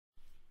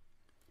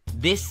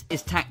This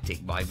is Tac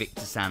Tick by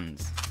Victor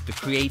Sanz, the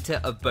creator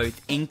of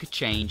both ink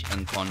change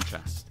and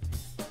contrast.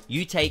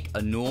 You take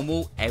a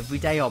normal,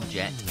 everyday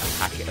object, a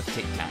packet of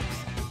Tic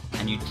Tacs,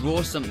 and you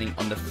draw something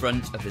on the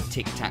front of the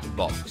Tic Tac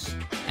box,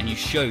 and you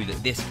show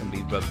that this can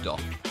be rubbed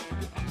off.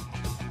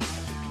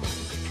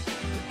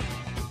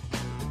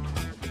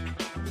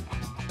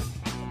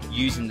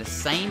 Using the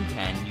same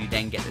pen, you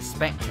then get the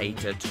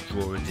spectator to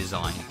draw a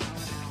design.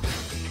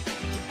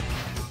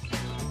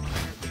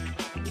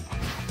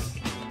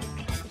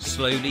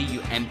 Slowly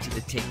you empty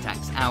the Tic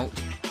Tacs out,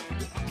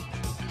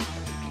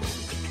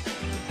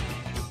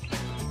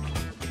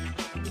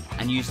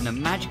 and using a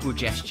magical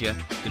gesture,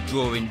 the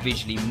drawing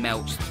visually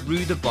melts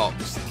through the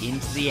box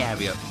into the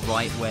area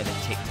right where the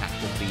Tic Tac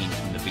had been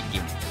from the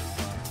beginning.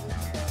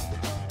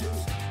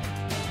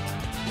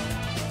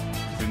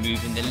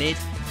 Removing the lid,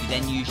 you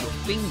then use your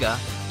finger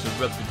to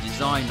rub the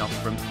design off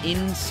from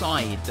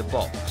inside the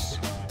box.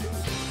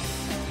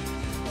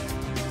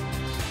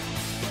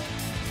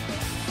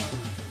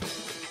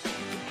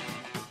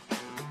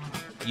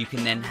 You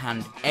can then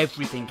hand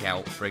everything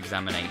out for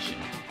examination.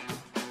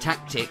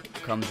 Tac Tick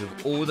comes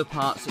with all the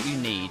parts that you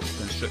need to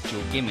construct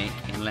your gimmick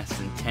in less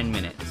than 10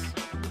 minutes.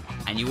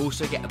 And you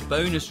also get a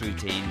bonus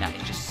routine that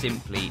is just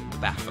simply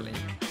baffling.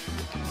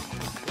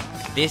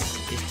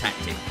 This is Tac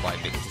Tick by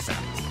Victor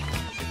Sanz.